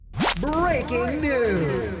Breaking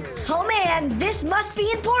news. Oh man, this must be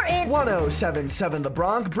important. 1077 The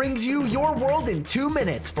Bronc brings you your world in 2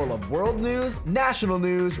 minutes, full of world news, national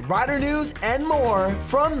news, rider news, and more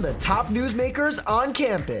from the top newsmakers on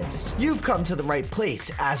campus. You've come to the right place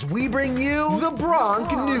as we bring you the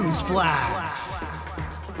Bronc News Flash.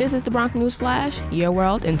 This is the Bronc News Flash, your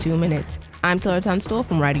world in 2 minutes. I'm Taylor Tunstall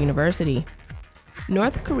from Rider University.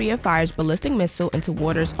 North Korea fires ballistic missile into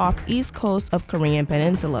waters off east coast of Korean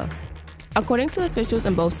Peninsula. According to officials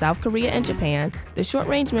in both South Korea and Japan, the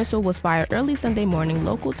short-range missile was fired early Sunday morning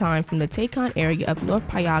local time from the Taecon area of North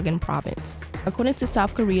Pyeonggan province, according to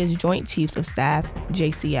South Korea's Joint Chiefs of Staff,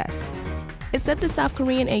 JCS. It said the South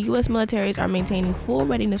Korean and U.S. militaries are maintaining full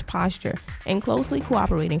readiness posture and closely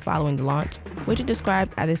cooperating following the launch, which it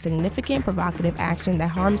described as a significant provocative action that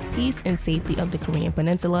harms peace and safety of the Korean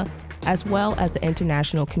Peninsula, as well as the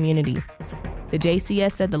international community. The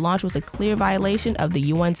JCS said the launch was a clear violation of the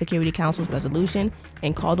UN Security Council's resolution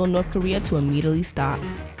and called on North Korea to immediately stop.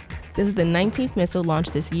 This is the 19th missile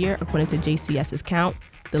launched this year, according to JCS's count.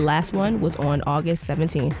 The last one was on August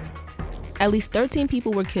 17th. At least 13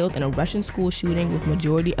 people were killed in a Russian school shooting, with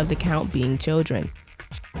majority of the count being children.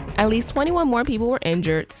 At least 21 more people were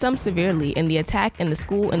injured, some severely, in the attack in the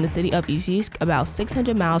school in the city of Izhevsk, about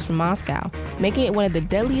 600 miles from Moscow, making it one of the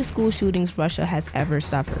deadliest school shootings Russia has ever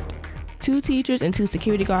suffered. 2 teachers and 2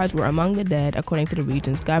 security guards were among the dead, according to the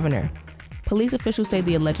region's governor. Police officials say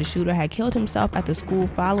the alleged shooter had killed himself at the school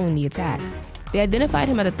following the attack. They identified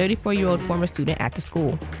him as a 34-year-old former student at the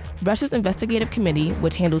school. Russia's investigative committee,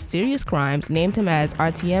 which handles serious crimes, named him as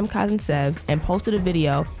Artyom Kazantsev and posted a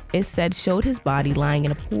video it said showed his body lying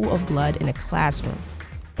in a pool of blood in a classroom.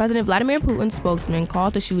 President Vladimir Putin's spokesman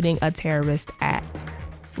called the shooting a terrorist act.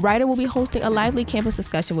 Rider will be hosting a lively campus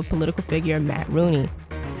discussion with political figure Matt Rooney.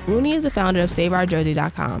 Rooney is the founder of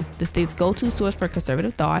SaveOurJersey.com, the state's go-to source for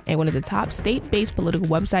conservative thought and one of the top state-based political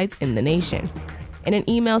websites in the nation. In an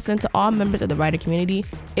email sent to all members of the Rider community,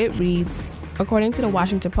 it reads, according to the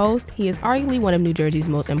Washington Post, he is arguably one of New Jersey's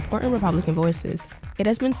most important Republican voices. It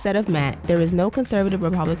has been said of Matt, there is no conservative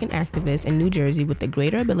Republican activist in New Jersey with the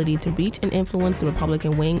greater ability to reach and influence the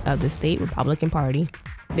Republican wing of the state Republican Party.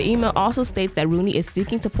 The email also states that Rooney is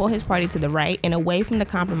seeking to pull his party to the right and away from the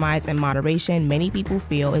compromise and moderation many people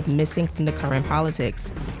feel is missing from the current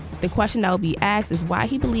politics. The question that will be asked is why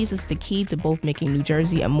he believes it's the key to both making New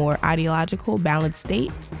Jersey a more ideological, balanced state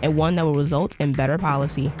and one that will result in better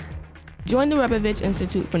policy. Join the Rebovich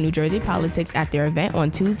Institute for New Jersey Politics at their event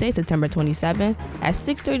on Tuesday, September 27th at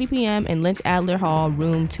 6:30 p.m. in Lynch Adler Hall,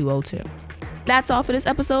 room 202. That's all for this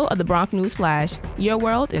episode of the Bronc News Flash, your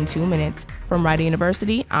world in 2 minutes. From Rider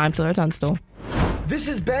University, I'm Taylor Tunstall. This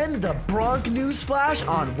has been the Bronc News Flash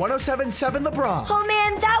on 1077 The Bronc. Oh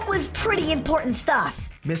man, that was pretty important stuff.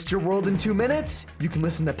 Missed your world in 2 minutes? You can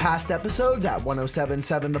listen to past episodes at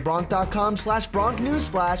 1077thebronc.com/Bronc News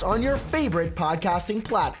Flash on your favorite podcasting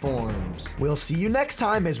platforms. We'll see you next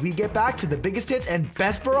time as we get back to the biggest hits and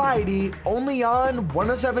best variety only on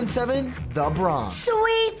 1077 The Bronc.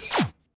 Sweet!